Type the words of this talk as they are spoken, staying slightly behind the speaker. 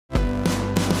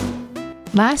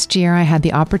Last year, I had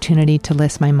the opportunity to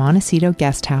list my Montecito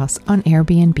guest house on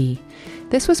Airbnb.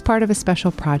 This was part of a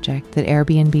special project that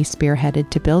Airbnb spearheaded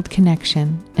to build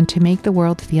connection and to make the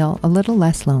world feel a little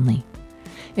less lonely.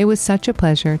 It was such a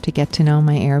pleasure to get to know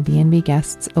my Airbnb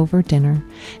guests over dinner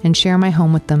and share my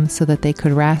home with them so that they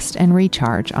could rest and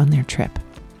recharge on their trip.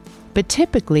 But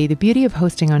typically, the beauty of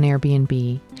hosting on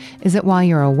Airbnb is that while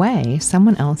you're away,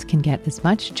 someone else can get as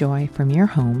much joy from your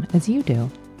home as you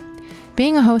do.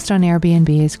 Being a host on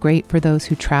Airbnb is great for those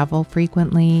who travel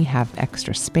frequently, have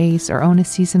extra space, or own a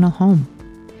seasonal home.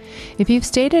 If you've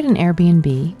stayed at an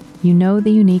Airbnb, you know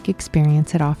the unique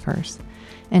experience it offers.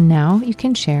 And now you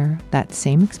can share that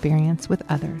same experience with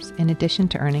others in addition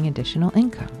to earning additional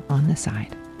income on the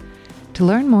side. To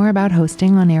learn more about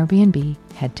hosting on Airbnb,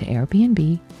 head to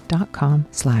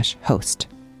airbnb.com/host.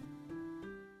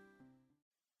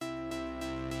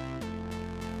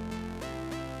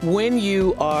 When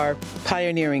you are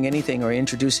pioneering anything or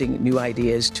introducing new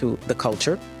ideas to the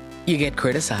culture, you get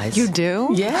criticized. You do?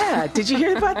 Yeah. Did you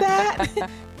hear about that?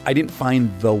 I didn't find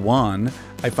the one.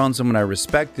 I found someone I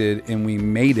respected, and we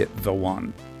made it the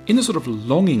one. In a sort of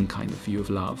longing kind of view of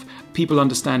love, people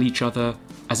understand each other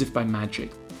as if by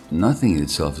magic. Nothing in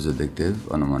itself is addictive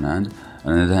on the one hand.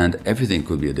 On the other hand, everything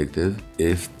could be addictive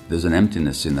if there's an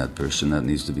emptiness in that person that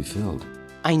needs to be filled.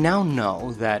 I now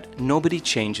know that nobody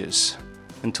changes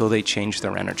until they change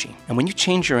their energy. And when you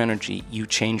change your energy, you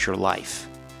change your life.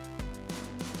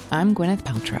 I'm Gwyneth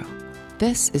Paltrow.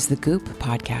 This is the Goop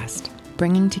Podcast,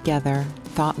 bringing together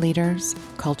thought leaders,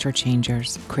 culture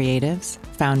changers, creatives,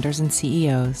 founders and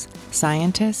CEOs,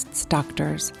 scientists,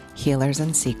 doctors, healers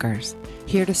and seekers,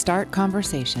 here to start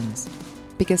conversations,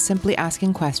 because simply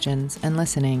asking questions and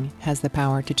listening has the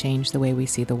power to change the way we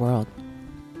see the world.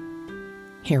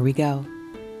 Here we go.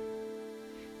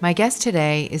 My guest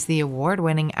today is the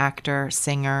award-winning actor,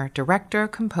 singer, director,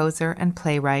 composer, and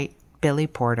playwright, Billy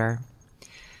Porter.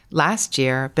 Last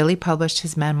year, Billy published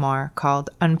his memoir called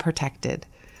Unprotected.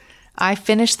 I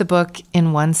finished the book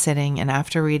in one sitting, and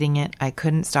after reading it, I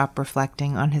couldn't stop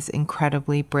reflecting on his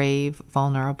incredibly brave,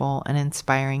 vulnerable, and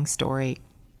inspiring story.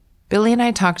 Billy and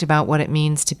I talked about what it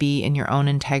means to be in your own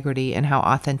integrity and how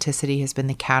authenticity has been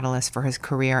the catalyst for his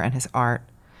career and his art.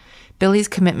 Billy's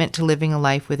commitment to living a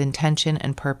life with intention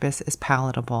and purpose is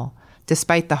palatable,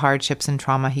 despite the hardships and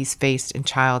trauma he's faced in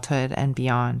childhood and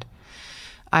beyond.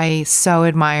 I so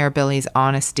admire Billy's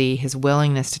honesty, his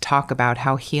willingness to talk about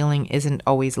how healing isn't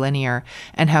always linear,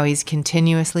 and how he's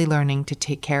continuously learning to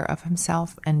take care of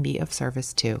himself and be of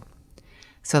service too.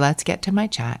 So let's get to my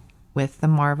chat with the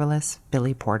marvelous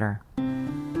Billy Porter.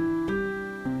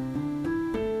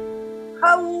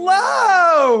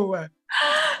 Hello!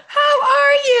 How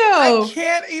are you? I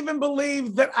can't even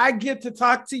believe that I get to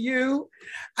talk to you.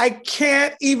 I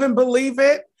can't even believe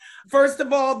it. First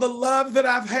of all, the love that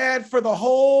I've had for the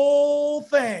whole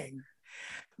thing.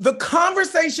 The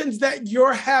conversations that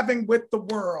you're having with the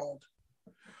world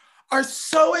are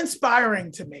so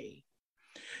inspiring to me.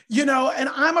 You know, and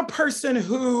I'm a person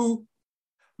who,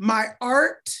 my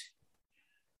art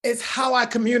is how I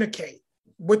communicate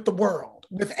with the world,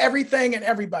 with everything and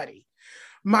everybody.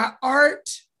 My art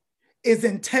is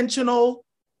intentional.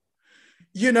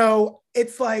 You know,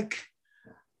 it's like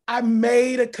I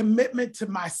made a commitment to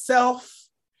myself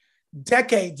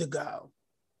decades ago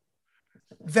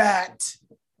that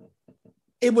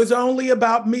it was only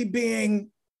about me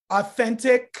being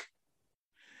authentic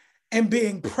and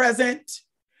being present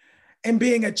and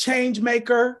being a change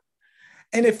maker.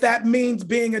 And if that means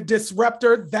being a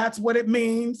disruptor, that's what it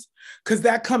means, because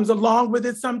that comes along with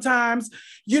it sometimes,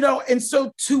 you know. And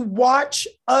so to watch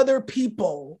other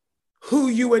people who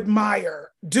you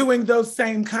admire doing those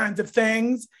same kinds of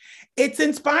things, it's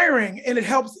inspiring, and it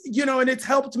helps, you know, and it's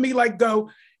helped me like go,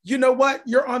 you know what,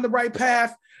 you're on the right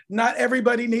path. Not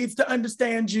everybody needs to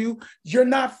understand you. You're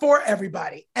not for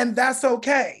everybody, and that's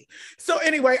okay. So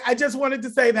anyway, I just wanted to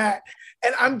say that.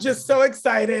 And I'm just so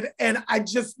excited. And I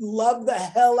just love the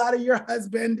hell out of your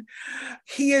husband.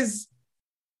 He is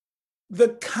the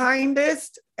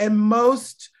kindest and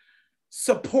most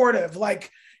supportive,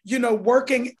 like, you know,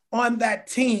 working on that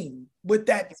team, with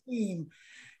that team,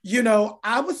 you know,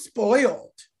 I was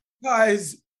spoiled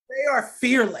because they are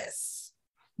fearless.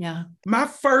 Yeah. My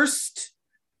first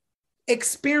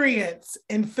experience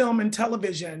in film and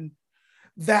television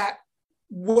that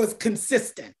was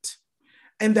consistent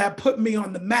and that put me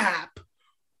on the map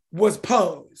was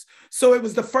Pose. So it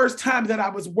was the first time that I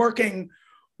was working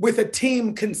with a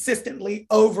team consistently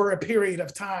over a period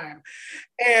of time.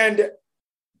 And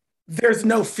there's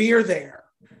no fear there.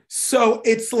 So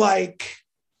it's like,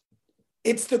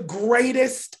 it's the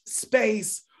greatest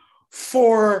space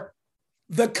for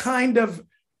the kind of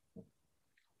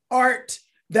art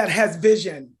that has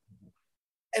vision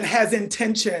and has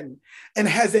intention and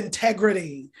has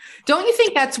integrity. Don't you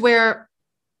think that's where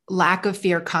lack of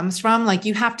fear comes from? Like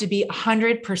you have to be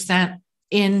 100%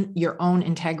 in your own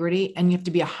integrity and you have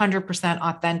to be 100%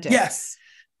 authentic. Yes.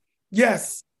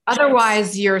 Yes.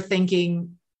 Otherwise you're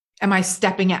thinking, am I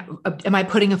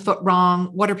putting a foot wrong?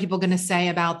 What are people going to say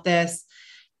about this?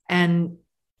 And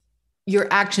your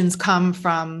actions come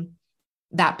from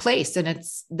that place. And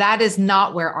that is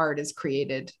not where art is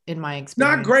created in my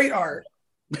experience. Not great art.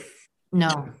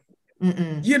 No.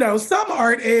 Mm-mm. You know, some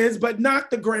art is, but not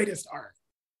the greatest art.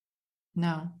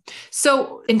 No.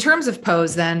 So in terms of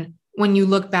pose, then, when you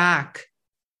look back,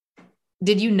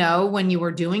 did you know when you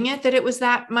were doing it that it was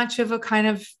that much of a kind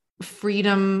of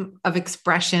freedom of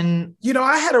expression? You know,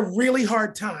 I had a really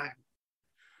hard time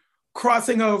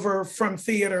crossing over from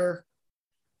theater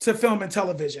to film and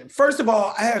television. First of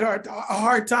all, I had a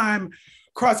hard time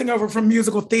crossing over from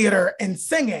musical theater and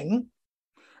singing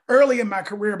early in my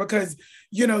career because,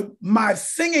 you know, my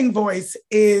singing voice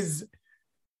is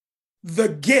the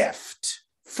gift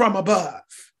from above,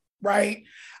 right?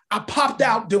 I popped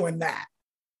out doing that.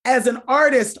 As an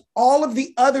artist, all of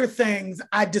the other things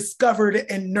I discovered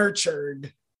and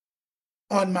nurtured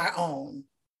on my own.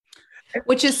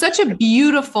 Which is such a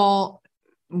beautiful,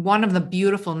 one of the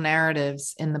beautiful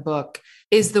narratives in the book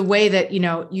is the way that, you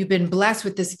know, you've been blessed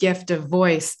with this gift of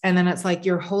voice. And then it's like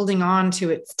you're holding on to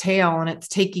its tail and it's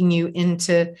taking you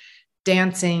into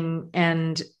dancing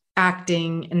and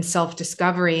acting and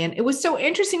self-discovery. And it was so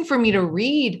interesting for me to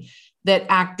read that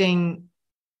acting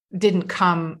didn't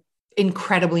come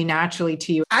incredibly naturally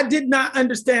to you. I did not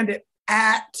understand it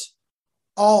at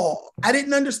all. I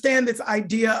didn't understand this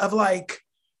idea of like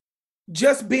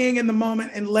just being in the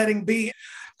moment and letting be.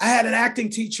 I had an acting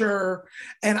teacher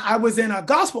and I was in a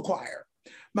gospel choir.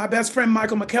 My best friend,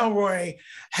 Michael McElroy,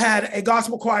 had a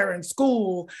gospel choir in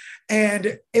school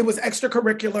and it was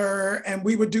extracurricular and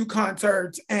we would do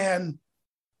concerts. And,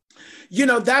 you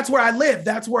know, that's where I lived.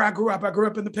 That's where I grew up. I grew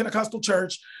up in the Pentecostal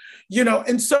church, you know,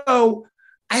 and so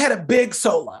I had a big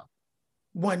solo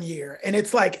one year. And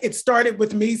it's like, it started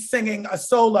with me singing a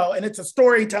solo and it's a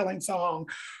storytelling song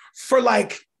for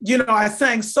like, you know, I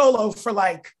sang solo for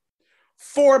like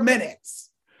 4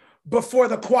 minutes before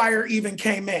the choir even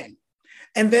came in.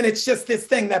 And then it's just this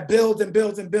thing that builds and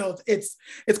builds and builds. It's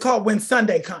called When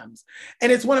Sunday Comes.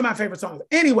 And it's one of my favorite songs.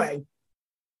 Anyway,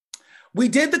 we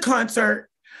did the concert.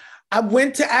 I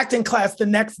went to acting class the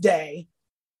next day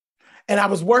and I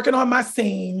was working on my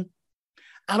scene.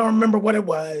 I don't remember what it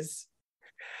was.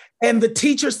 And the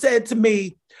teacher said to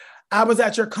me, I was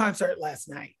at your concert last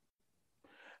night.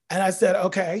 And I said,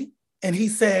 okay. And he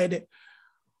said,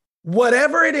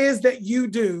 whatever it is that you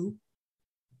do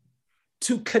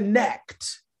to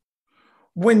connect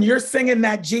when you're singing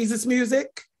that Jesus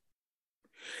music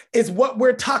is what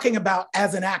we're talking about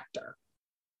as an actor.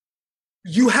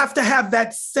 You have to have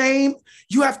that same,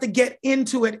 you have to get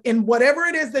into it in whatever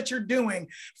it is that you're doing,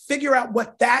 figure out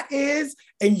what that is,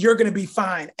 and you're going to be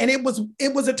fine. And it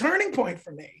was a turning point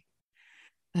for me.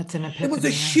 That's an epiphany. It was a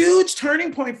huge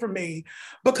turning point for me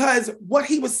because what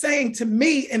he was saying to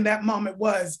me in that moment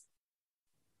was,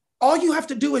 all you have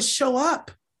to do is show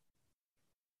up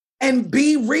and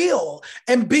be real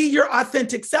and be your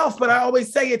authentic self. But I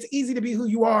always say it's easy to be who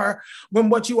you are when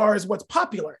what you are is what's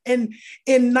popular. And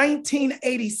in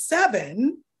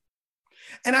 1987,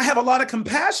 and I have a lot of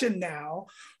compassion now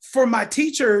for my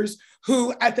teachers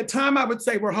who at the time I would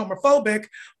say were homophobic,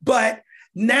 but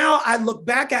now I look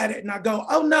back at it and I go,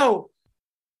 oh no,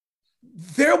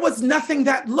 there was nothing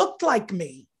that looked like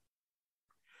me.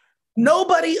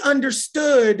 Nobody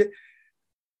understood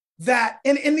that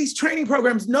in these training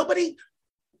programs, nobody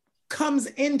comes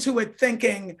into it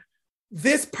thinking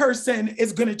this person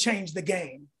is going to change the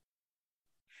game.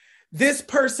 This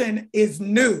person is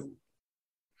new.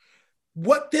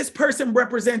 What this person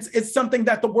represents is something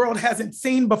that the world hasn't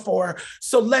seen before.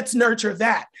 So let's nurture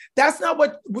that. That's not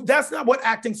what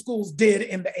acting schools did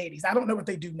in the 80s. I don't know what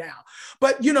they do now.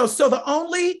 But, you know, so the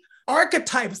only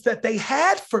archetypes that they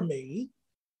had for me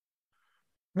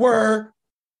were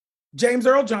James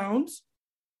Earl Jones,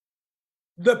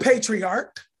 the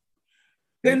patriarch,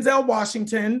 Denzel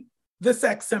Washington, the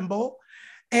sex symbol,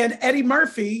 and Eddie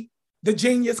Murphy, the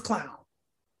genius clown.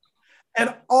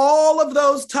 And all of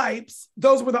those types,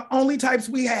 those were the only types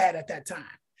we had at that time.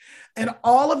 And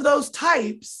all of those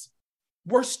types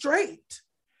were straight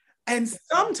and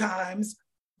sometimes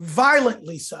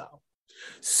violently so.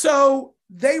 So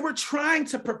they were trying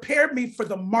to prepare me for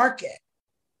the market.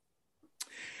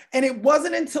 And it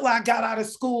wasn't until I got out of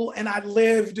school and I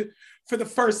lived for the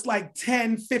first like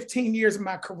 10, 15 years of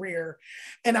my career.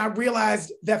 And I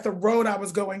realized that the road I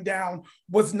was going down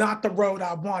was not the road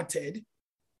I wanted.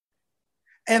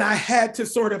 And I had to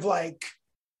sort of like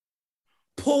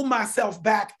pull myself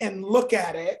back and look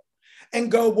at it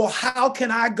and go, well, how can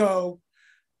I go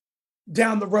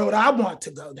down the road I want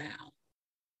to go down?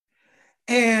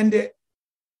 And,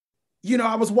 you know,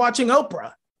 I was watching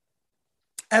Oprah,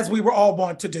 as we were all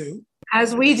wont to do.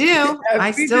 As we do.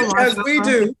 As we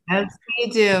do.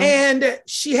 And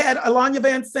she had Alanya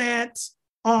Van Sant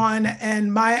on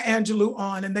and Maya Angelou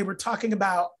on, and they were talking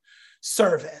about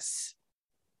service.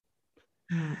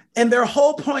 And their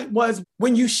whole point was,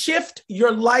 when you shift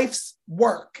your life's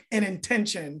work and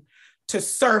intention to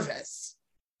service,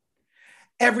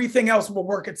 everything else will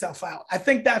work itself out. I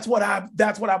think that's what I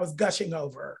was gushing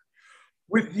over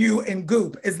with you and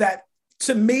Goop, is that,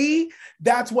 to me,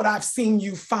 that's what I've seen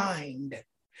you find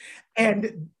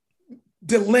and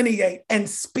delineate and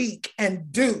speak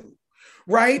and do,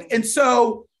 right? And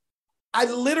so I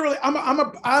literally,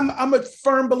 I'm a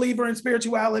firm believer in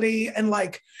spirituality, and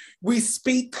like, we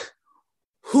speak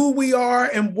who we are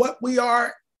and what we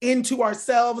are into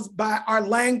ourselves by our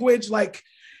language. Like,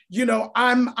 you know,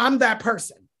 I'm that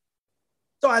person.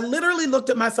 So I literally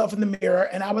looked at myself in the mirror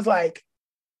and I was like,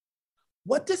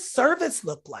 what does service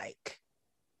look like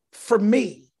for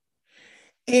me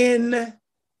in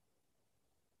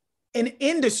an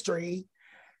industry,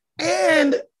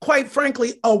 and quite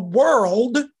frankly, a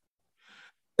world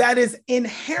that is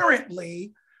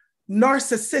inherently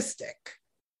narcissistic?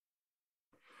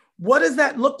 What does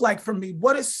that look like for me?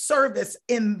 What does service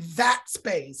in that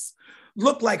space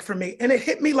look like for me? And it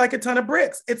hit me like a ton of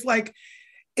bricks. It's like,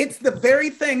 it's the very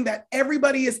thing that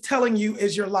everybody is telling you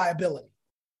is your liability,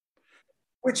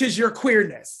 which is your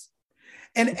queerness.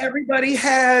 And everybody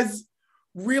has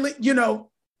really, you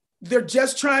know, they're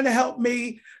just trying to help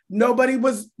me. Nobody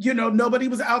was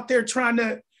out there trying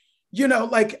to, you know,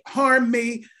 like harm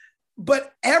me.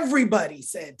 But everybody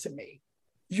said to me,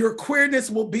 your queerness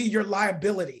will be your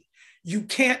liability. You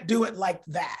can't do it like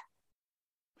that.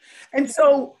 And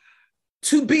so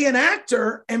to be an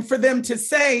actor and for them to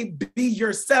say, be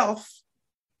yourself,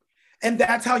 and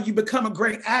that's how you become a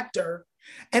great actor.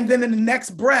 And then in the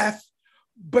next breath,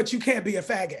 but you can't be a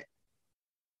faggot.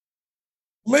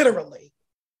 Literally.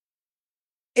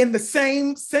 In the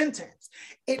same sentence.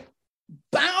 It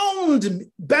bound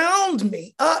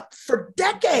me up for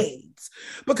decades,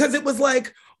 because it was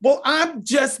like, well, I'm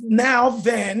just now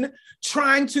then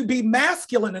trying to be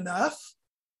masculine enough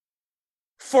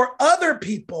for other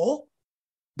people,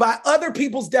 by other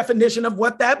people's definition of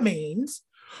what that means,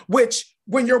 which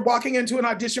when you're walking into an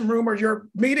audition room or you're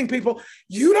meeting people,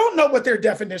 you don't know what their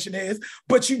definition is,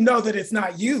 but you know that it's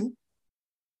not you.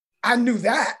 I knew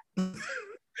that.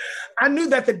 I knew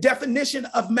that the definition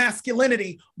of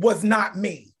masculinity was not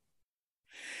me.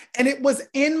 And it was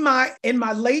in my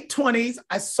late 20s,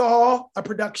 I saw a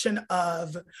production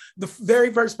of the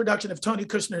very first production of Tony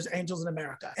Kushner's Angels in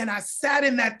America. And I sat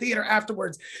in that theater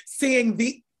afterwards, seeing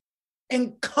the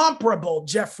incomparable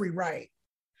Jeffrey Wright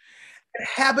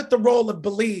inhabit the role of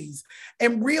Belize,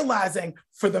 and realizing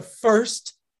for the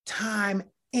first time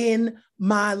in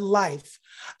my life,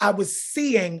 I was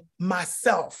seeing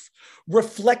myself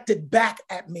reflected back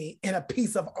at me in a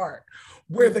piece of art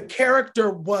where the character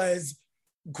was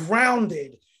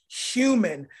grounded,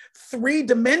 human,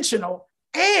 three-dimensional,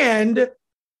 and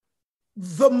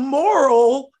the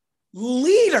moral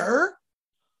leader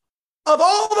of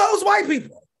all those white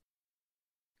people.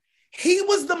 He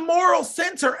was the moral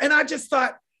center. And I just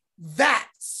thought,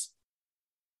 that's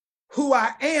who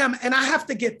I am. And I have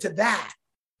to get to that.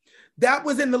 That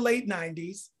was in the late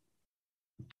 90s.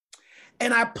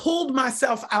 And I pulled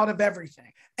myself out of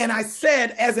everything. And I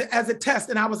said, as a test,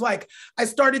 and I was like, I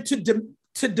started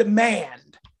to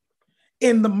demand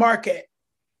in the market,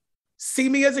 see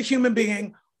me as a human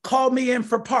being, call me in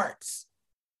for parts.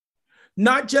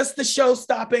 Not just the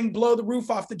show-stopping, blow the roof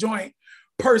off the joint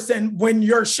person when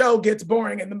your show gets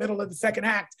boring in the middle of the second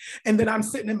act, and then I'm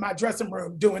sitting in my dressing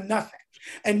room doing nothing.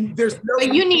 And there's no.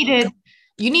 But you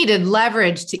needed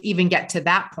leverage to even get to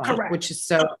that point. Correct. Which is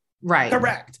so right.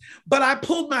 Correct. But I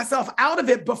pulled myself out of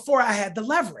it before I had the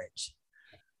leverage.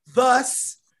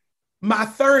 Thus, my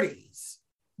 30s,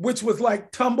 which was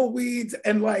like tumbleweeds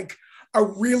and like a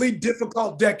really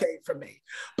difficult decade for me,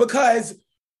 because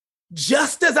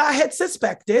just as I had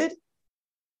suspected,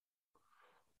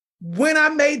 when I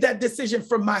made that decision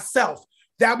for myself,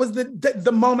 that was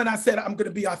the moment I said, I'm going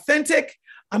to be authentic.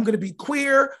 I'm going to be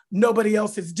queer. Nobody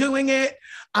else is doing it.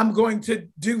 I'm going to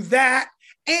do that.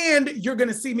 And you're going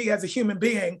to see me as a human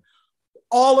being.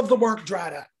 All of the work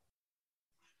dried up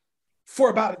for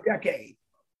about a decade.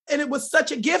 And it was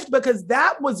such a gift because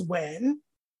that was when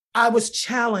I was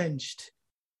challenged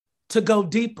to go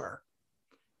deeper.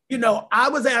 You know, I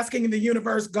was asking the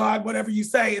universe, God, whatever you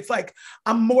say, it's like,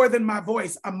 I'm more than my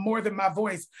voice. I'm more than my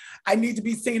voice. I need to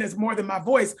be seen as more than my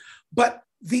voice. But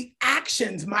the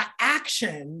actions, my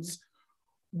actions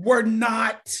were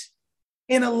not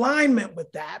in alignment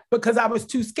with that because I was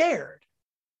too scared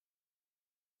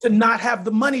to not have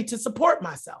the money to support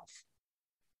myself.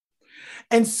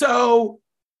 And so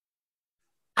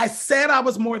I said I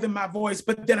was more than my voice,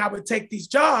 but then I would take these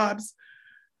jobs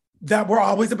that were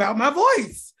always about my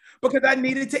voice because I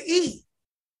needed to eat.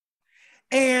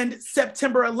 And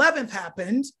September 11th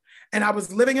happened, and I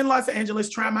was living in Los Angeles,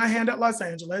 trying my hand at Los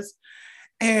Angeles.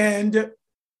 And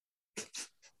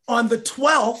on the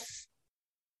 12th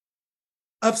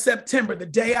of September, the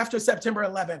day after September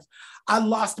 11th, I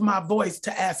lost my voice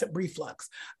to acid reflux.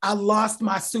 I lost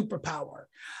my superpower.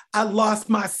 I lost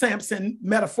my Samson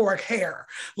metaphoric hair.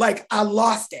 Like, I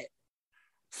lost it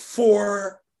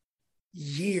for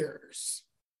years.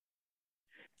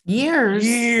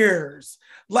 Years.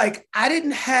 Like, I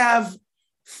didn't have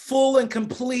full and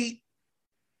complete,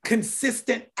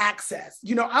 consistent access.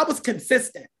 You know, I was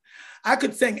consistent. I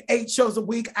could sing 8 shows a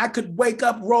week. I could wake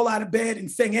up, roll out of bed, and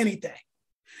sing anything.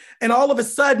 And all of a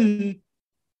sudden,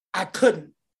 I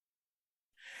couldn't.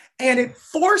 And it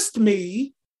forced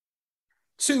me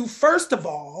to, first of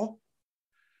all,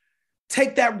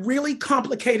 take that really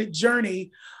complicated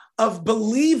journey of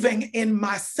believing in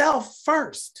myself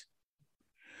first,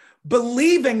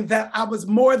 believing that I was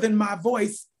more than my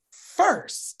voice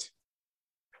first,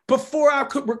 before I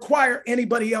could require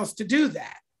anybody else to do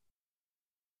that.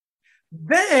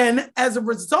 Then, as a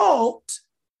result,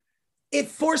 it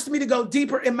forced me to go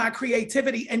deeper in my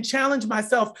creativity and challenge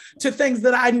myself to things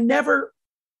that I didn't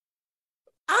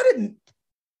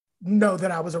know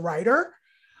that I was a writer.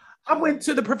 I went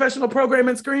to the professional program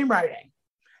in screenwriting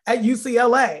at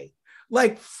UCLA,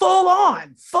 like full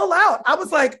on, full out. I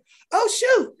was like, oh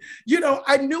shoot. You know,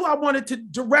 I knew I wanted to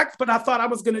direct, but I thought I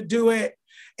was going to do it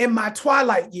in my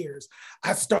twilight years.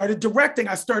 I started directing,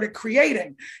 I started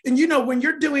creating. And you know, when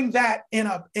you're doing that in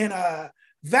a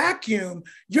vacuum,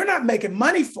 you're not making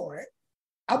money for it.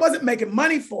 I wasn't making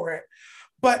money for it,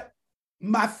 but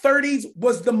my 30s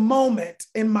was the moment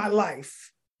in my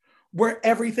life where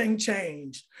everything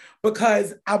changed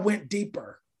because I went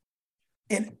deeper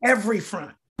in every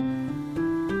front.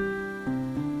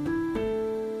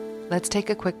 Let's take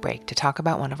a quick break to talk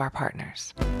about one of our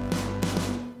partners.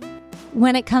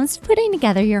 When it comes to putting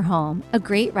together your home, a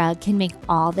great rug can make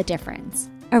all the difference.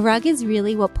 A rug is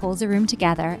really what pulls a room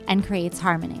together and creates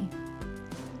harmony.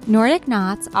 Nordic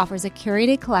Knots offers a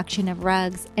curated collection of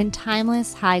rugs and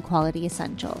timeless, high-quality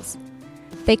essentials.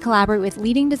 They collaborate with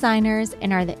leading designers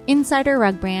and are the insider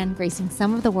rug brand gracing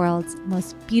some of the world's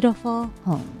most beautiful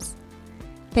homes.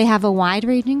 They have a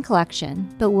wide-ranging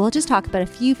collection, but we'll just talk about a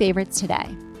few favorites today.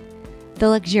 The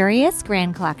luxurious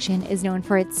Grand Collection is known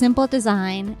for its simple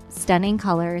design, stunning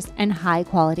colors, and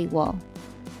high-quality wool.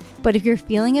 But if you're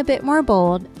feeling a bit more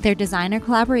bold, their designer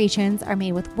collaborations are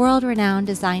made with world-renowned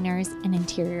designers and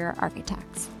interior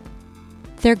architects.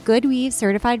 Their Good Weave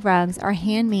certified rugs are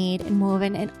handmade and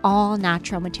woven in all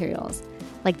natural materials,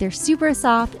 like their super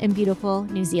soft and beautiful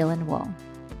New Zealand wool.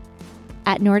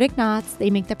 At Nordic Knots,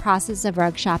 they make the process of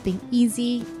rug shopping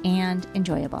easy and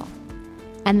enjoyable.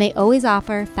 And they always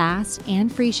offer fast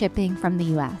and free shipping from the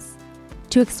US.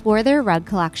 To explore their rug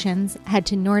collections, head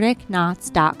to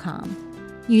NordicKnots.com.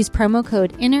 Use promo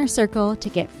code INNERCIRCLE to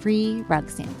get free rug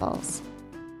samples.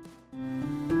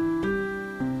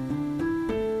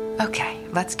 Okay,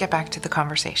 let's get back to the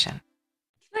conversation.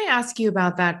 Can I ask you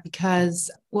about that?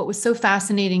 Because what was so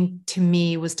fascinating to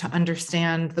me was to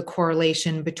understand the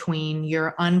correlation between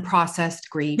your unprocessed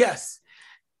grief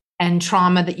and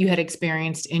trauma that you had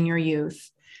experienced in your youth,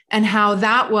 and how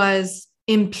that was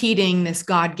impeding this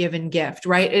God-given gift,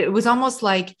 right? It was almost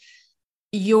like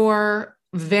your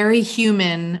very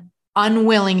human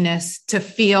unwillingness to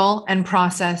feel and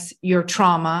process your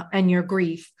trauma and your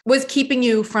grief was keeping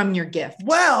you from your gift.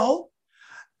 Well,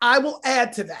 I will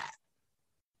add to that.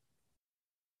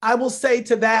 I will say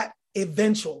to that,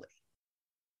 eventually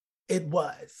it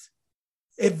was.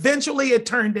 Eventually it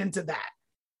turned into that.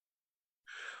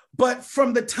 But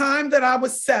from the time that I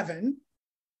was 7,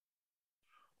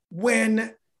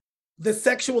 when the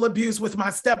sexual abuse with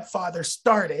my stepfather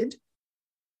started,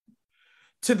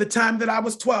 to the time that I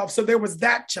was 12. So there was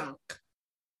that chunk,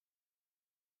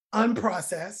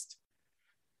 unprocessed.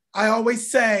 I always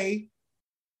say,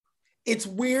 it's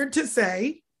weird to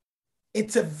say,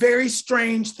 it's a very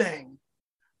strange thing,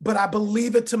 but I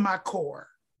believe it to my core.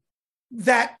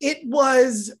 that it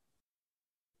was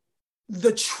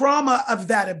the trauma of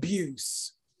that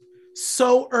abuse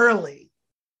so early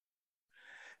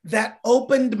that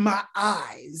opened my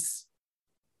eyes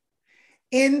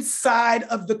inside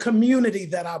of the community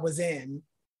that I was in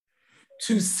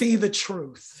to see the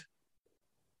truth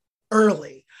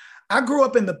early. I grew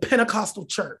up in the Pentecostal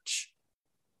church.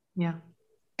 Yeah.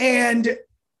 And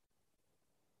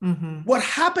what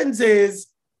happens is,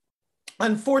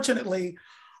 unfortunately,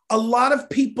 a lot of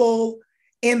people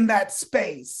in that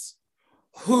space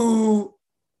who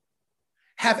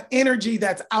have energy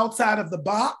that's outside of the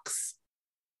box,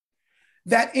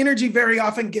 that energy very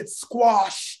often gets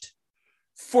squashed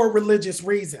for religious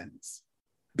reasons.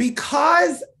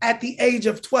 Because at the age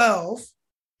of 12,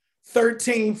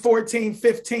 13, 14,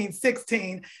 15,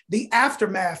 16, the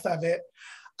aftermath of it,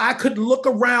 I could look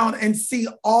around and see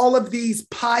all of these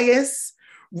pious,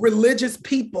 religious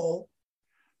people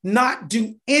not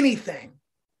do anything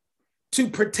to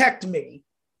protect me.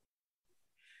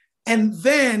 And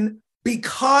then,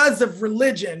 because of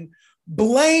religion,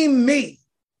 blame me,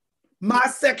 my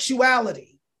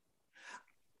sexuality.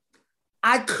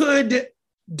 I could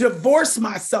divorce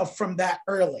myself from that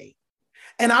early.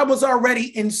 And I was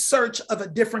already in search of a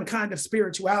different kind of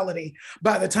spirituality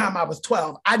by the time I was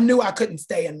 12. I knew I couldn't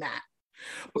stay in that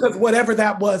because whatever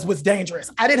that was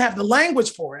dangerous. I didn't have the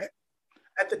language for it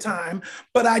at the time,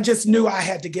 but I just knew I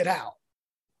had to get out.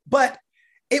 But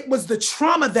it was the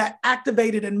trauma that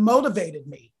activated and motivated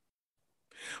me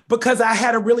because I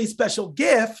had a really special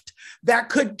gift that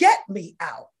could get me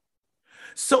out.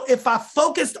 So if I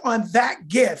focused on that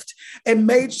gift and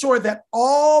made sure that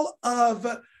all of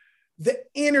the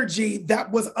energy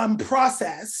that was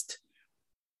unprocessed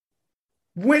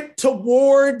went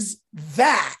towards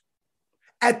that,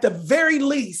 at the very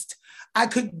least, I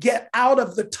could get out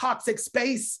of the toxic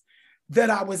space that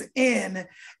I was in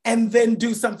and then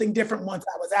do something different once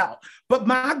I was out. But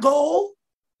my goal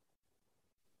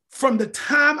from the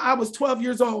time I was 12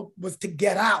 years old was to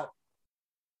get out,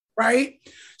 right?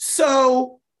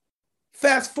 So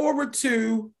fast forward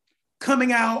to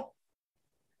coming out.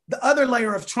 The other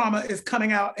layer of trauma is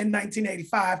coming out in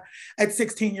 1985 at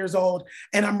 16 years old,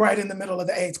 and I'm right in the middle of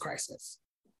the AIDS crisis.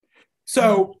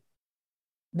 So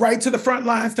right to the front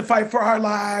lines to fight for our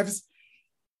lives,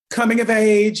 coming of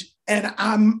age, and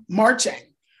I'm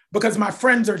marching because my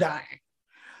friends are dying.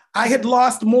 I had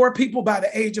lost more people by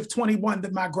the age of 21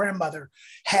 than my grandmother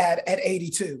had at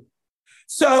 82.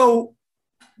 So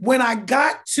when I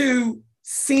got to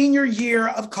senior year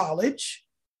of college,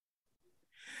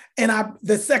 and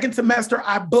the second semester,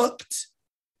 I booked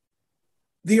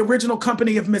the original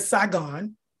company of Miss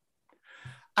Saigon.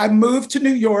 I moved to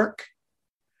New York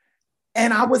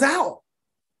and I was out.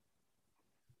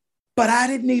 But I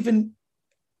didn't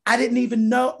even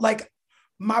know, like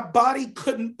my body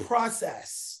couldn't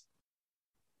process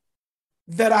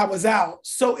that I was out.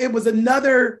 So it was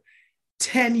another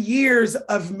 10 years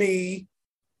of me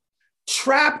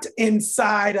trapped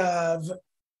inside of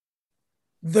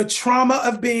the trauma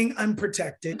of being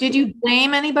unprotected. Did you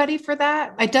blame anybody for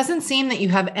that? It doesn't seem that you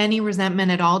have any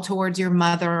resentment at all towards your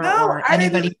mother or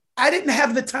anybody. I didn't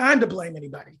have the time to blame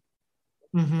anybody,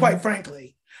 quite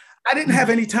frankly. I didn't have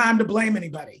any time to blame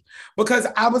anybody because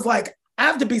I was like, I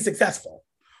have to be successful.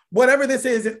 Whatever this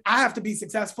is, I have to be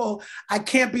successful. I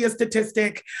can't be a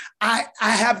statistic. I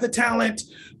have the talent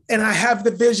and I have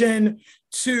the vision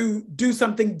to do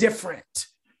something different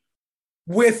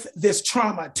with this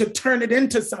trauma, to turn it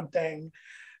into something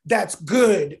that's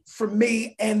good for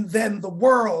me and then the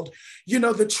world. You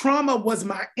know, the trauma was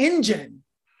my engine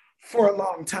for a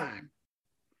long time.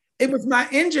 It was my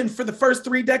engine for the first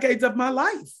 3 decades of my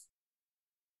life.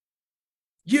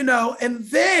 You know, and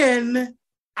then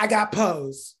I got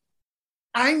posed.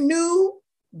 I knew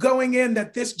going in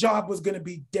that this job was going to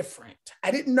be different.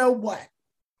 I didn't know what,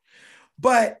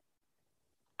 but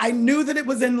I knew that it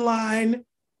was in line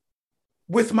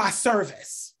with my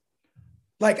service.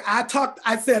 Like I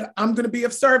said, I'm going to be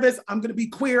of service. I'm going to be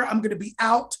queer. I'm going to be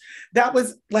out. That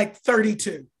was like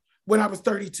 32, when I was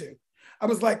 32. I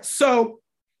was like, so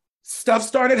stuff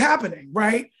started happening,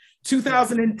 right?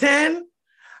 2010,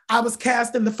 I was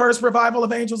cast in the first revival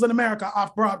of Angels in America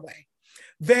off Broadway.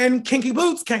 Then Kinky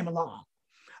Boots came along.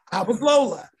 I was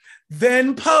Lola.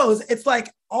 Then Pose. It's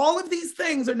like all of these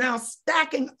things are now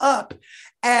stacking up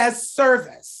as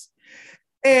service.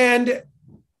 And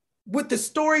with the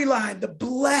storyline, the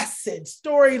blessed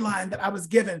storyline that I was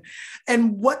given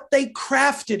and what they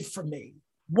crafted for me,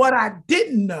 what I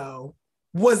didn't know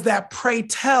was that Pray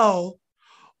Tell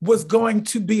was going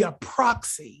to be a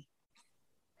proxy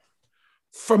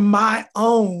for my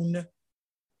own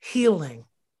healing,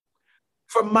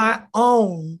 for my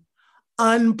own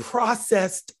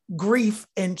unprocessed grief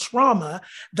and trauma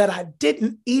that I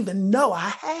didn't even know I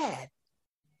had.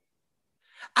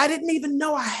 I didn't even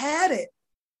know I had it,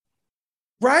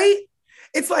 right?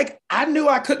 It's like, I knew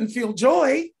I couldn't feel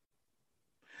joy.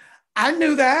 I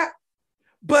knew that,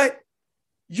 but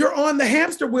you're on the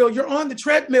hamster wheel, you're on the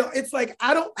treadmill. It's like,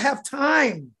 I don't have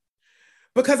time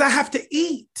because I have to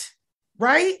eat,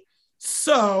 right?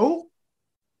 So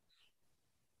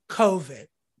COVID,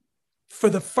 for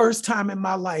the first time in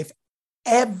my life,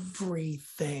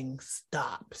 everything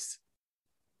stops.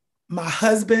 My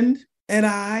husband and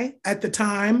I, at the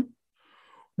time,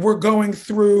 were going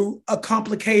through a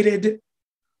complicated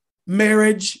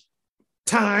marriage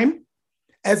time,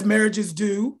 as marriages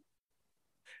do.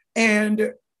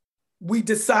 And we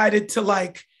decided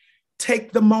to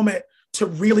take the moment to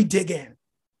really dig in.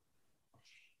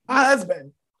 My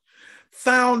husband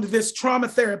found this trauma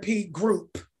therapy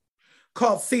group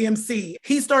called CMC.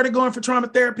 He started going for trauma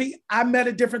therapy. I met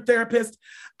a different therapist.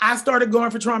 I started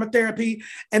going for trauma therapy.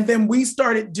 And then we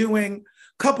started doing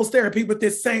couples therapy with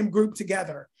this same group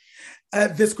together,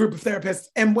 this group of therapists.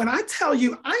 And when I tell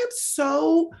you, I am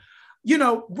so,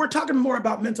 we're talking more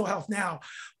about mental health now,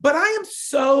 but I am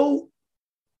so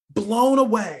blown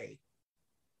away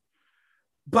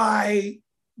by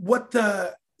what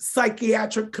the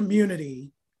psychiatric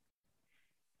community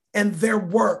and their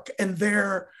work and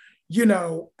their,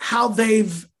 how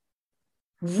they've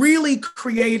really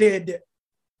created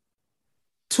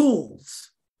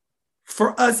tools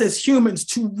for us as humans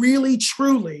to really,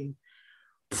 truly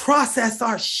process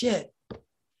our shit.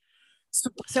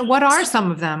 So what are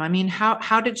some of them? I mean,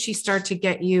 how did she start to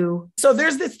get you? So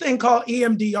there's this thing called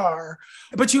EMDR,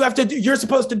 but you're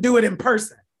supposed to do it in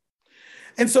person.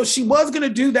 And so she was going to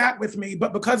do that with me,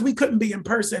 but because we couldn't be in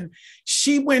person,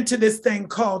 she went to this thing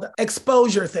called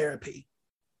exposure therapy.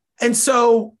 And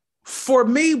so for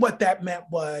me, what that meant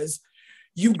was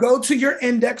you go to your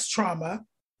index trauma,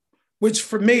 which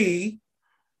for me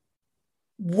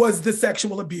was the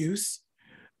sexual abuse,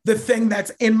 the thing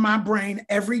that's in my brain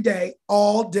every day,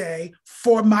 all day,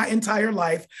 for my entire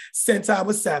life since I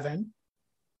was 7.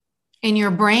 In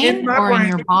your brain or in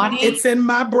your body? It's in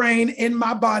my brain, in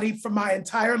my body for my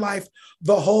entire life,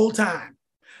 the whole time.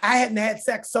 I hadn't had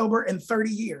sex sober in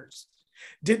 30 years.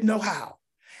 Didn't know how.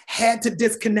 Had to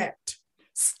disconnect.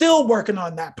 Still working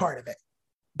on that part of it.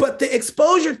 But the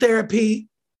exposure therapy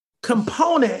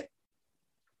component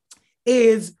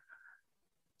is,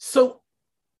 so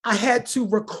I had to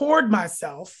record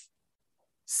myself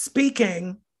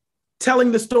speaking,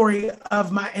 telling the story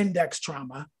of my index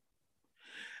trauma,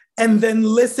 and then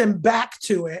listen back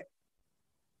to it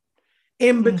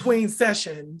in between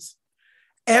sessions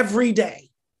every day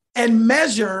and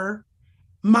measure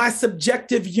my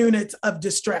subjective units of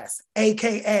distress,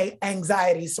 AKA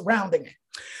anxiety surrounding it.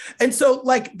 And so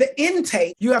the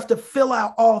intake, you have to fill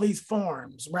out all these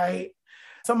forms, right?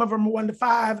 Some of them are 1 to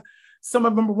 5, some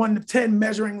of them are 1 to 10,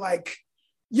 measuring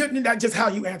just how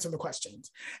you answer the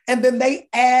questions. And then they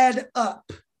add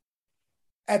up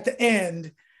at the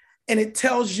end, and it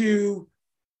tells you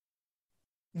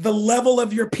the level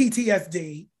of your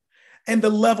PTSD and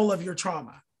the level of your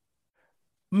trauma.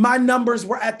 My numbers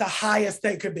were at the highest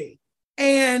they could be.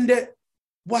 And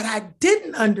what I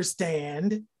didn't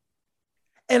understand,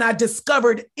 and I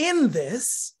discovered in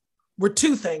this, were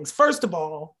 2 things. First of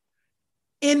all,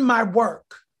 in my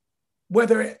work,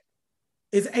 whether it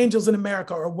is Angels in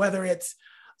America or whether it's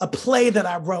a play that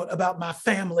I wrote about my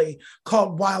family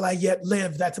called While I Yet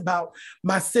Live, that's about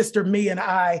my sister, me, and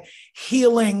I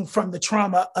healing from the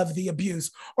trauma of the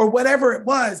abuse, or whatever it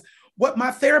was, what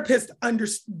my therapist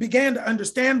began to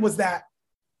understand was that,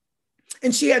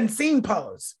 and she hadn't seen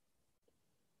Pose,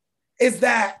 is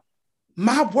that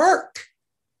my work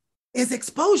is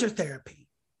exposure therapy.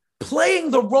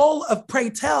 Playing the role of Pray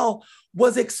Tell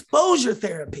was exposure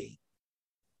therapy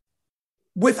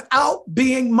without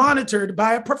being monitored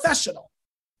by a professional.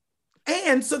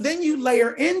 And so then you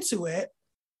layer into it,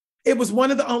 it was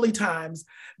one of the only times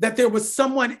that there was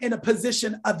someone in a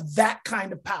position of that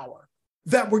kind of power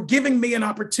that were giving me an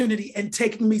opportunity and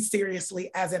taking me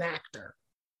seriously as an actor.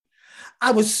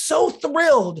 I was so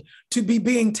thrilled to be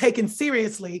being taken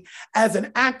seriously as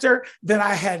an actor that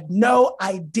I had no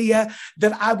idea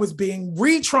that I was being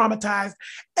re-traumatized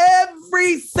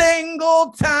every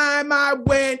single time I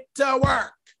went to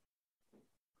work.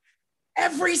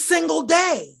 Every single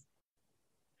day.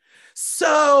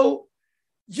 So,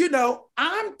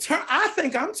 I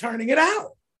think I'm turning it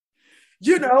out.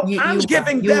 I'm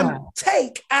giving them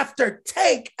take after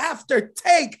take after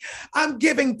take. I'm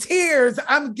giving tears.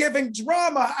 I'm giving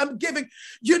drama. I'm giving,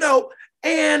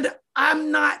 and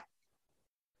I'm not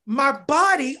our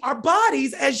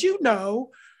bodies, as you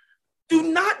know, do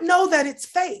not know that it's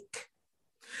fake.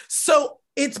 So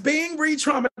it's being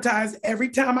re-traumatized every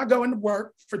time I go into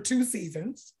work for 2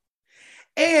 seasons.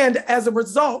 And as a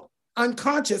result,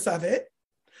 unconscious of it,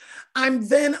 I'm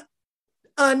then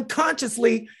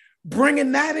unconsciously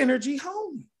bringing that energy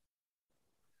home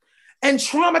and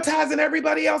traumatizing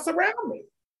everybody else around me.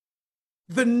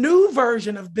 The new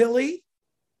version of Billy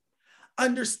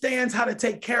understands how to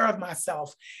take care of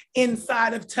myself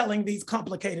inside of telling these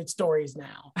complicated stories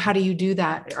now. How do you do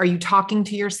that? Are you talking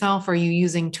to yourself? Are you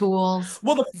using tools?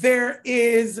 Well, there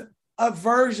is a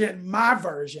version, my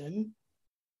version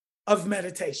of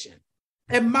meditation.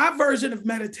 And my version of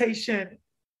meditation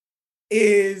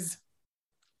is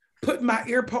putting my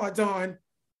earpods on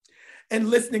and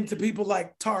listening to people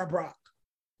like Tara Brach.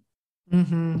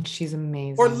 Mm-hmm. She's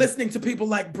amazing. Or listening to people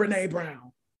like Brene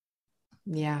Brown.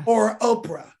 Yeah. Or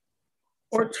Oprah.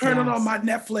 Or turning on my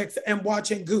Netflix and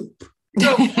watching Goop.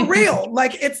 No, for real.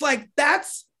 Like, it's like,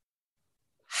 that's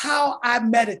how I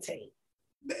meditate.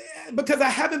 Because I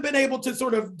haven't been able to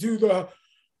sort of do the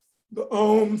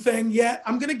Om thing yet.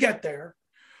 I'm going to get there.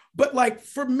 But like,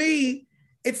 for me,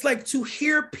 it's like to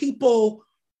hear people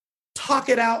talk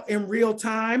it out in real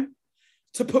time,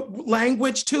 to put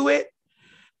language to it,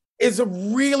 is a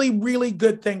really, really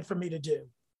good thing for me to do.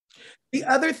 The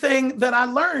other thing that I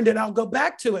learned, and I'll go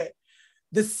back to it,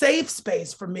 the safe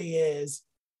space for me is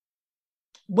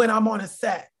when I'm on a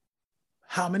set,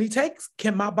 how many takes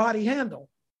can my body handle?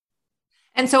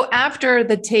 And so after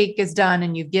the take is done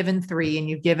and you've given 3 and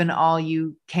you've given all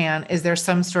you can, is there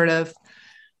some sort of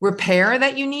repair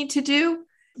that you need to do?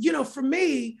 You know, for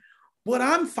me, what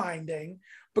I'm finding,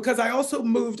 because I also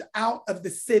moved out of the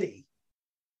city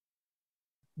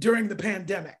during the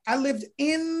pandemic. I lived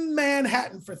in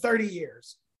Manhattan for 30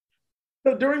 years.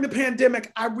 So during the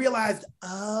pandemic, I realized,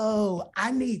 oh,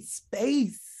 I need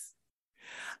space.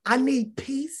 I need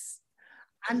peace.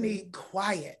 I need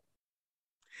quiet.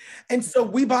 And so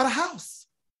we bought a house.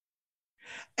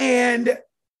 And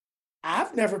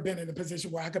I've never been in a position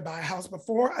where I could buy a house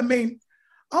before. I mean,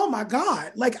 oh my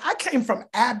God, like I came from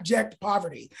abject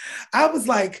poverty. I was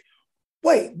like,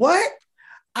 wait, what?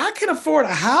 I can afford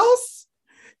a house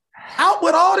out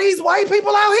with all these white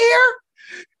people out here?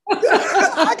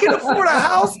 I can afford a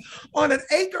house on an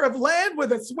acre of land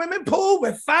with a swimming pool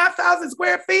with 5,000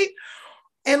 square feet.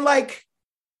 And like,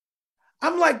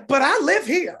 I'm like, but I live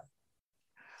here.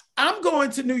 I'm going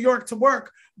to New York to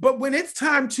work. But when it's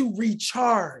time to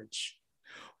recharge,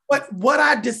 what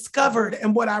I discovered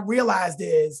and what I realized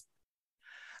is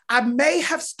I may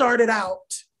have started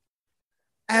out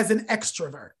as an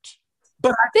extrovert,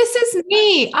 but this is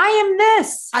me. I am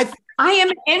this. I am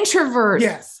an introvert.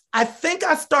 Yes. I think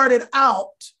I started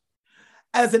out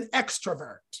as an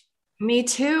extrovert. Me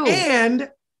too. And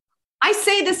I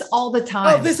say this all the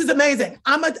time. Oh, this is amazing.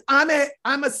 I'm a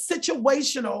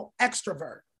situational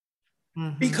extrovert.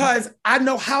 Mm-hmm. Because I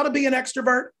know how to be an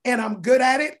extrovert and I'm good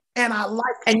at it and I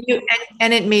like it.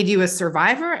 And it made you a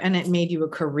survivor and it made you a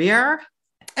career.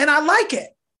 And I like it.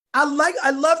 I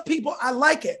love people. I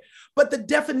like it. But the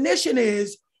definition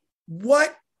is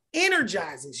what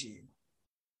energizes you.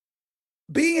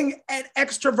 Being an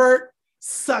extrovert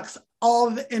sucks all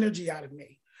of the energy out of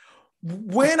me.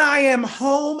 When I am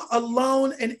home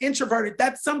alone and introverted,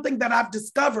 that's something that I've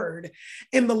discovered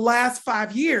in the last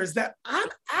 5 years, that I'm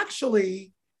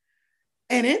actually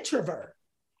an introvert,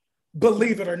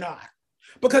 believe it or not,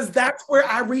 because that's where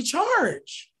I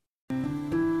recharge.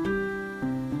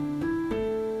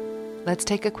 Let's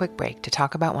take a quick break to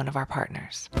talk about one of our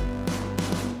partners.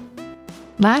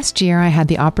 Last year, I had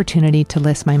the opportunity to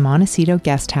list my Montecito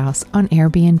guest house on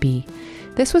Airbnb.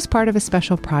 This was part of a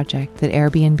special project that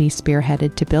Airbnb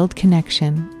spearheaded to build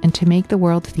connection and to make the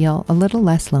world feel a little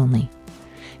less lonely.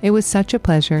 It was such a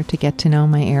pleasure to get to know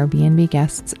my Airbnb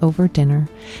guests over dinner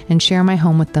and share my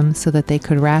home with them so that they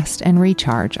could rest and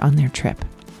recharge on their trip.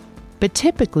 But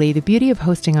typically, the beauty of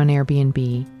hosting on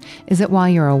Airbnb is that while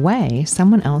you're away,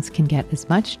 someone else can get as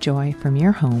much joy from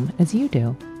your home as you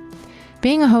do.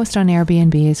 Being a host on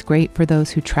Airbnb is great for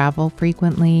those who travel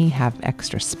frequently, have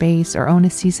extra space, or own a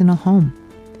seasonal home.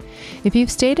 If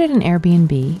you've stayed at an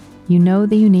Airbnb, you know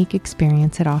the unique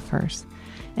experience it offers.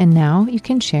 And now you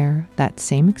can share that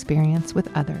same experience with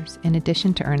others in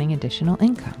addition to earning additional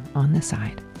income on the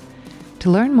side. To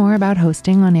learn more about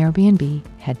hosting on Airbnb,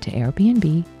 head to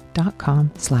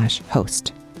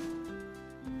airbnb.com/host.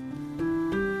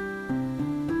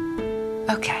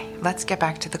 Okay, let's get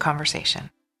back to the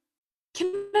conversation. Can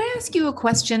I ask you a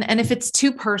question? And if it's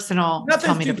too personal,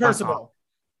 tell me to back off.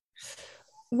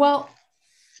 Well,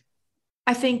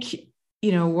 I think,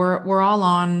 we're all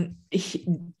on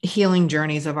healing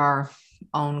journeys of our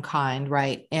own kind,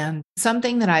 right? And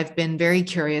something that I've been very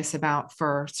curious about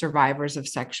for survivors of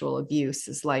sexual abuse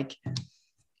is like,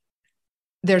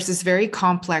 there's this very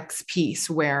complex piece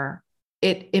where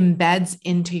it embeds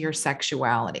into your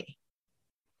sexuality.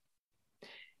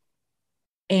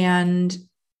 And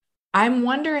I'm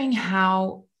wondering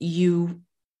how you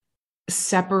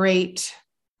separate,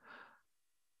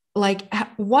 like,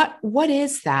 what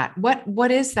is that?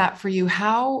 What is that for you?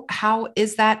 How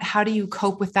is that? How do you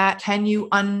cope with that? Can you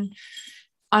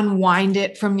unwind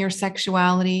it from your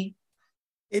sexuality?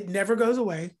 It never goes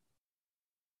away.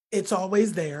 It's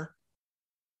always there.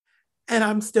 And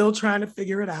I'm still trying to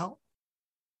figure it out.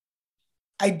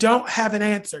 I don't have an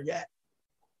answer yet.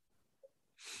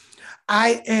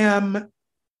 I am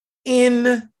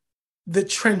in the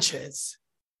trenches.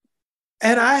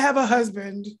 And I have a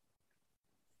husband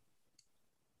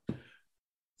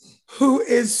who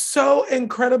is so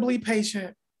incredibly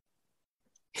patient.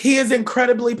 He is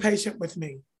incredibly patient with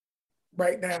me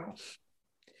right now.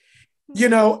 You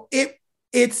know,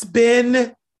 it's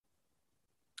been,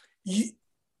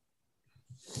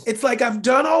 it's like I've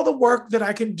done all the work that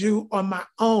I can do on my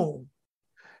own.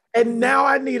 And now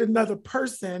I need another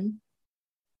person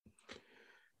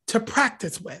to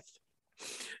practice with,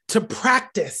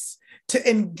 to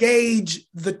engage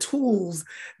the tools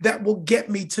that will get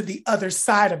me to the other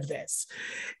side of this.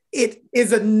 It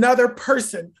is another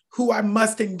person who I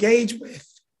must engage with.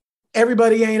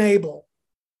 Everybody ain't able.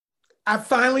 I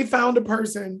finally found a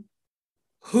person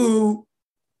who,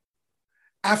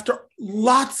 after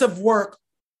lots of work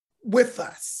with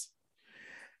us,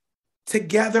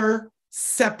 together,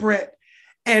 separate,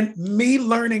 and me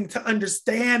learning to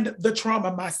understand the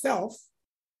trauma myself.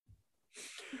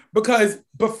 Because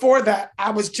before that, I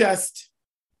was just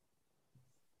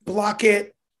block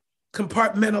it,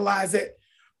 compartmentalize it,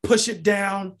 push it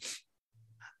down,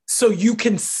 so you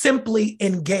can simply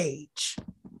engage.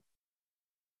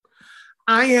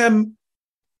 I am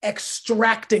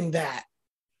extracting that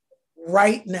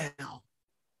right now.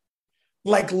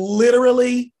 Like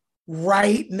literally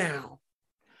right now.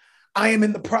 I am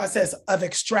in the process of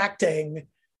extracting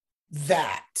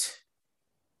that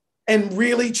and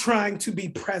really trying to be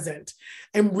present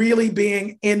and really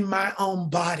being in my own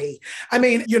body. I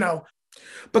mean, you know,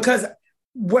 because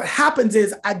what happens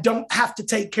is I don't have to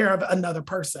take care of another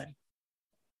person.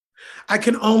 I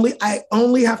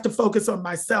only have to focus on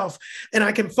myself, and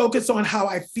I can focus on how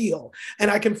I feel,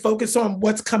 and I can focus on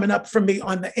what's coming up for me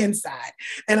on the inside,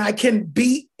 and I can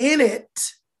be in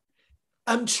it.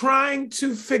 I'm trying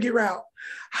to figure out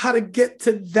how to get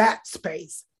to that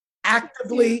space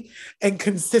actively and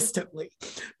consistently,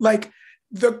 like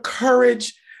the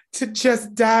courage to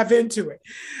just dive into it.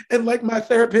 And like my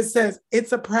therapist says,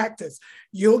 it's a practice.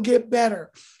 You'll get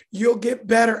better. You'll get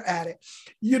better at it,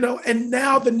 you know. And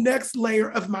now the next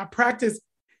layer of my practice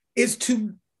is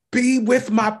to be with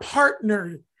my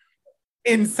partner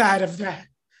inside of that.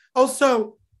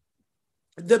 Also,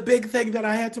 the big thing that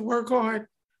I had to work on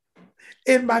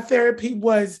in my therapy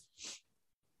was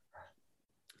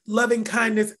loving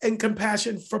kindness and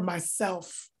compassion for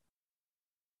myself.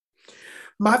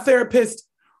 My therapist,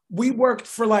 we worked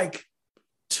for like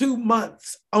 2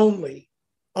 months only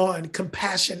on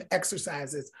compassion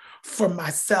exercises for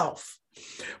myself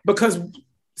because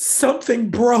something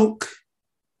broke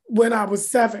when I was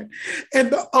 7.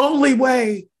 And the only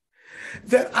way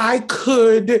that I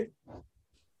could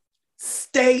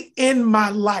stay in my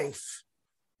life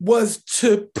was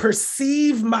to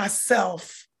perceive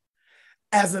myself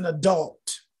as an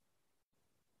adult.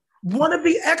 One of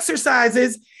the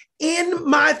exercises in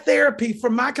my therapy for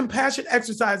my compassion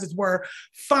exercises were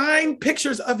find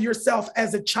pictures of yourself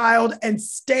as a child and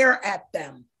stare at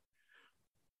them.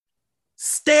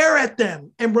 Stare at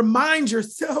them and remind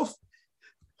yourself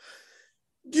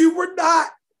you were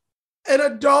not an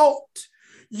adult.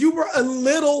 You were a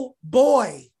little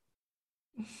boy.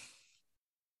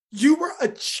 You were a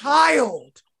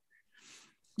child,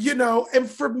 you know. And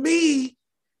for me,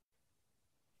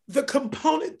 the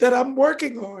component that I'm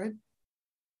working on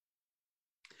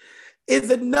is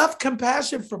enough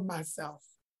compassion for myself,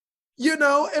 you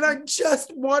know, and I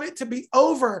just want it to be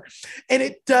over. And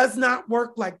it does not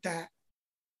work like that.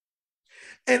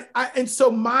 And so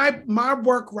my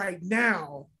work right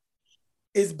now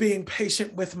is being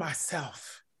patient with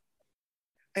myself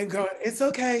and going, it's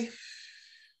okay.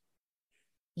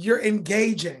 You're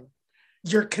engaging.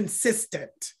 You're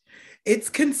consistent. It's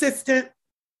consistent.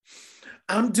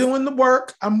 I'm doing the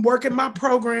work. I'm working my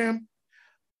program.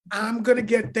 I'm going to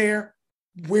get there.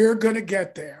 We're going to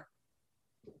get there.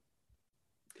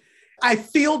 I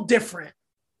feel different.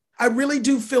 I really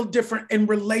do feel different in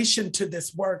relation to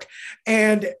this work.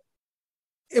 And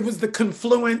it was the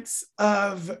confluence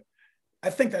of,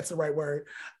 I think that's the right word,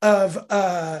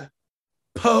 of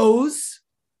Pose.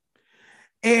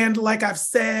 And like I've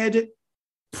said,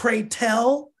 Pray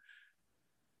Tell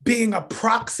being a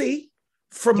proxy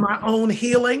for my own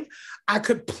healing. I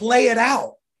could play it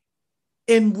out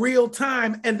in real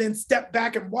time and then step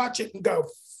back and watch it and go,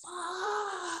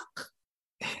 fuck,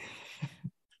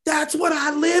 that's what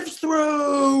I lived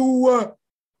through.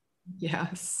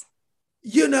 Yes.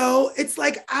 You know, it's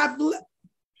like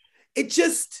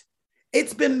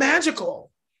it's been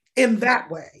magical in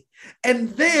that way. And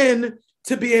then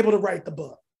to be able to write the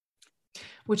book.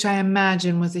 Which I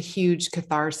imagine was a huge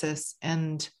catharsis,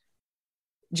 and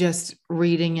just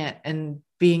reading it and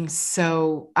being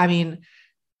so, I mean,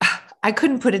 I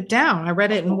couldn't put it down. I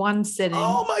read it in one sitting.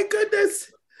 Oh my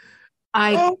goodness.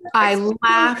 I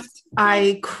laughed,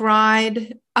 I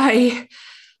cried. I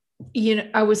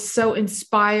was so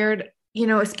inspired,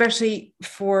 especially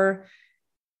for,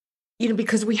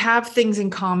 because we have things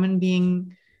in common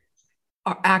being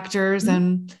actors.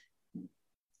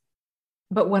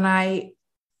 But when I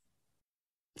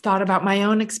thought about my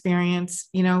own experience,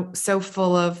 so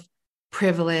full of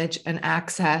privilege and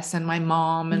access, and my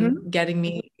mom and getting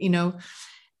me,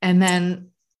 and then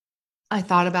I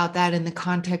thought about that in the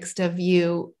context of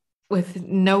you with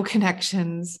no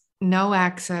connections, no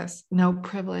access, no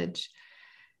privilege,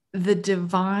 the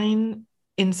divine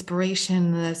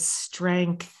inspiration, the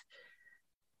strength.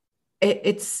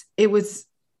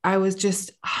 I was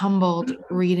just humbled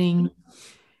reading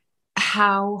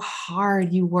how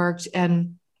hard you worked.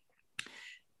 And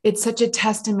it's such a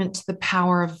testament to the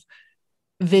power of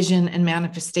vision and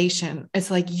manifestation.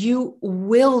 It's like you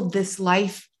willed this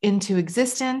life into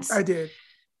existence. I did.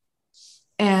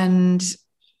 And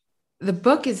the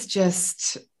book is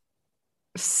just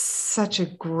such a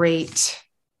great,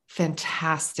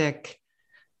 fantastic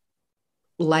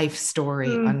life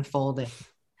story unfolding.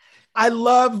 I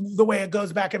love the way it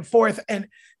goes back and forth. And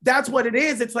that's what it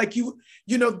is. It's like,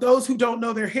 those who don't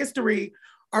know their history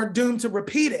are doomed to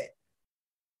repeat it.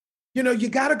 You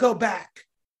got to go back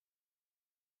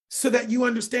so that you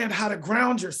understand how to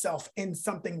ground yourself in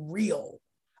something real,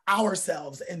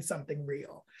 ourselves in something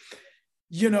real.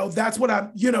 That's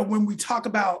what when we talk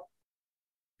about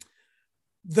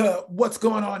what's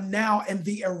going on now and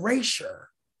the erasure,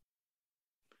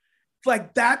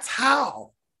 like that's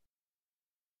how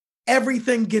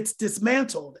everything gets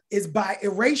dismantled, is by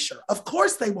erasure. Of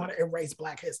course they want to erase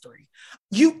Black history.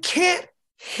 You can't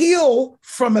heal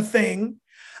from a thing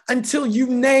until you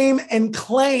name and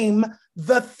claim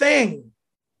the thing.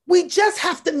 We just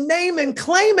have to name and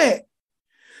claim it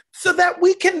so that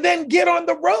we can then get on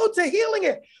the road to healing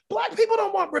it. Black people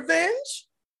don't want revenge.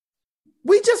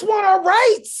 We just want our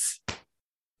rights.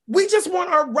 We just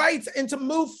want our rights and to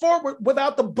move forward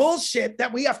without the bullshit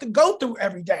that we have to go through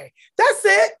every day. That's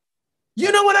it.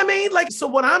 You know what I mean? So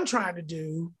what I'm trying to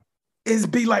do is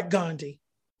be like Gandhi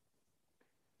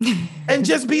and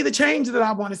just be the change that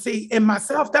I want to see in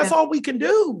myself. That's all we can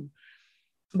do.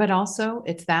 But also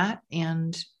it's that,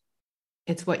 and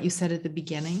it's what you said at the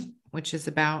beginning, which is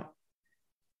about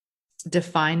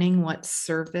defining what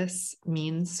service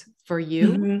means for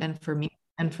you and for me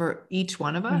and for each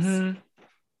one of us,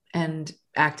 and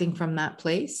acting from that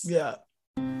place. Yeah.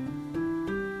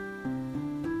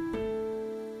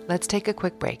 Let's take a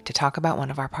quick break to talk about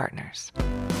one of our partners.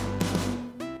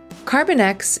 Carbon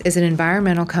X is an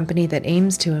environmental company that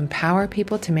aims to empower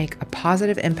people to make a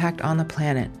positive impact on the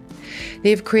planet.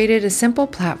 They've created a simple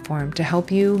platform to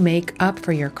help you make up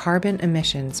for your carbon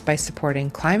emissions by supporting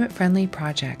climate-friendly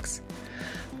projects.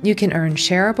 You can earn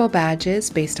shareable badges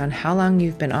based on how long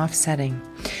you've been offsetting,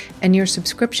 and your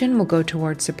subscription will go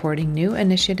towards supporting new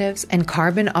initiatives and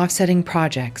carbon offsetting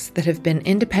projects that have been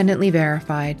independently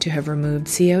verified to have removed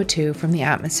CO2 from the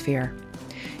atmosphere.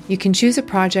 You can choose a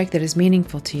project that is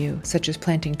meaningful to you, such as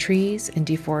planting trees in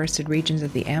deforested regions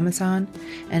of the Amazon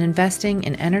and investing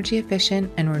in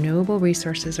energy-efficient and renewable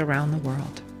resources around the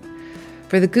world.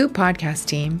 For the Goop podcast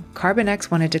team, Carbon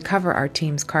X wanted to cover our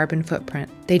team's carbon footprint.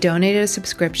 They donated a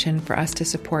subscription for us to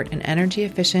support an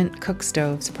energy-efficient cook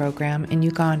stoves program in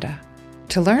Uganda.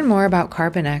 To learn more about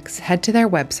Carbon X, head to their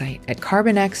website at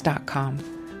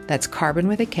carbonx.com. That's carbon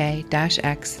with a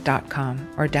K-X.com,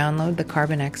 or download the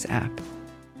Carbon X app.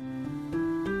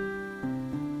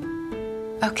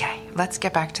 Okay, let's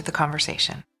get back to the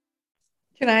conversation.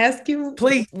 Can I ask you,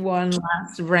 please, one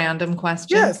last random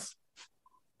question? Yes.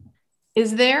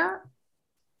 Is there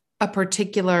a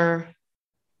particular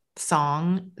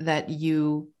song that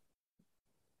you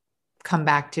come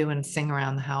back to and sing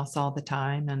around the house all the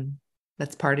time? And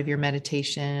that's part of your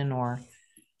meditation or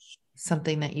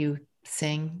something that you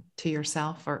sing to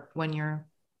yourself or when you're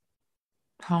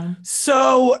home?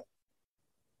 So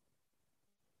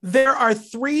there are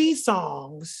 3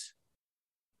 songs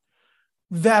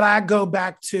that I go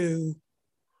back to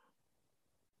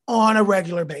on a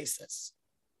regular basis.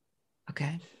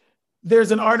 Okay.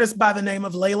 There's an artist by the name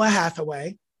of Layla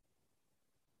Hathaway.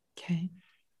 Okay.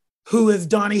 Who is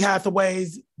Donny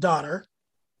Hathaway's daughter.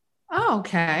 Oh,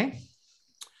 okay.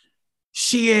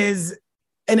 She is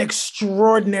an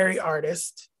extraordinary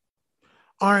artist,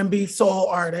 R&B soul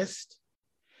artist.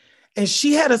 And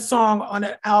she had a song on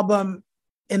an album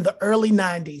in the early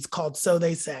 90s called So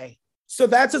They Say. So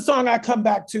that's a song I come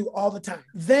back to all the time.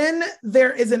 Then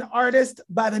there is an artist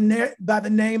by the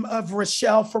name of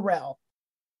Rochelle Farrell.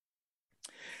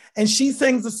 And she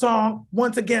sings a song,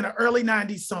 once again, an early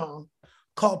 90s song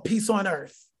called Peace on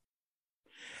Earth.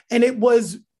 And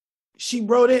she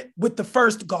wrote it with the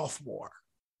first Gulf War.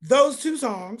 Those 2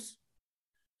 songs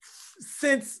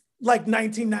since like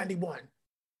 1991.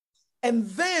 And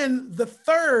then the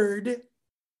third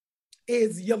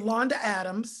is Yolanda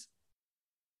Adams,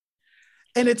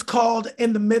 and it's called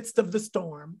In the Midst of the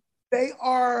Storm. They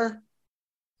are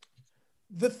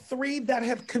the 3 that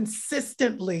have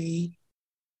consistently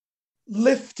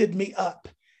lifted me up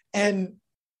and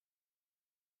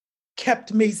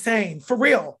kept me sane. For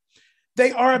real.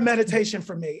 They are a meditation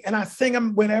for me. And I sing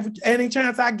them any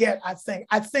chance I get, I sing.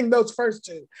 I sing those first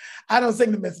 2. I don't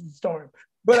sing The Midst of the Storm,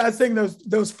 but I sing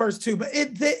those first 2. But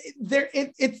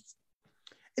it's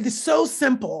so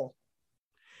simple,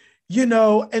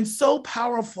 and so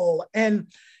powerful. And,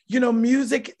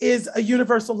 music is a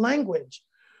universal language,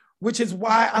 which is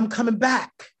why I'm coming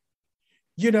back,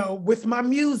 with my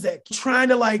music, trying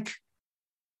to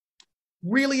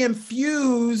really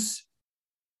infuse,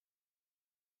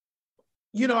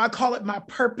 I call it my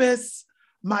purpose,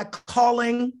 my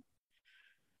calling,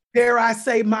 dare I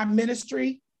say my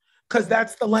ministry, because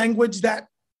that's the language that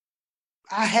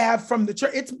I have from the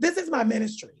church. This is my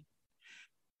ministry.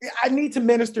 I need to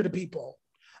minister to people.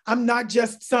 I'm not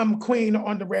just some queen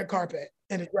on the red carpet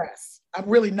in a dress. I'm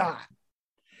really not.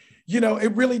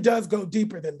 It really does go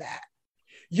deeper than that.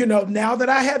 Now that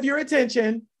I have your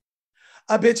attention,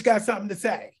 a bitch got something to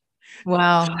say.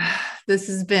 Wow. This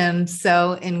has been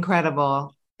so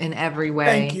incredible in every way.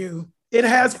 Thank you. It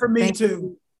has for me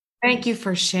too. Thank you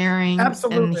for sharing.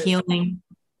 Absolutely. And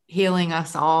healing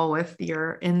us all with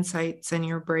your insights and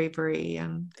your bravery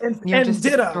and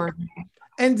ditto.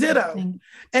 And ditto.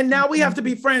 And now we have to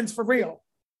be friends for real.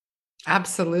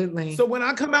 Absolutely. So when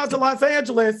I come out to Los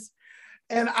Angeles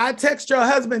and I text your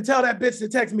husband, tell that bitch to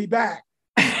text me back.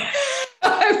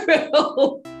 I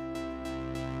will.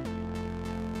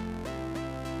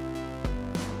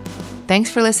 Thanks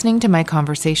for listening to my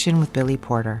conversation with Billy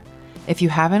Porter. If you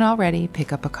haven't already,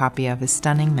 pick up a copy of his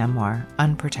stunning memoir,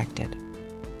 Unprotected.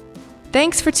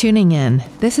 Thanks for tuning in.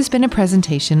 This has been a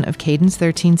presentation of Cadence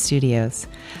 13 Studios.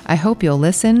 I hope you'll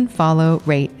listen, follow,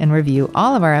 rate, and review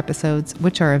all of our episodes,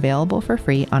 which are available for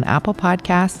free on Apple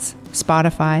Podcasts,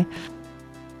 Spotify,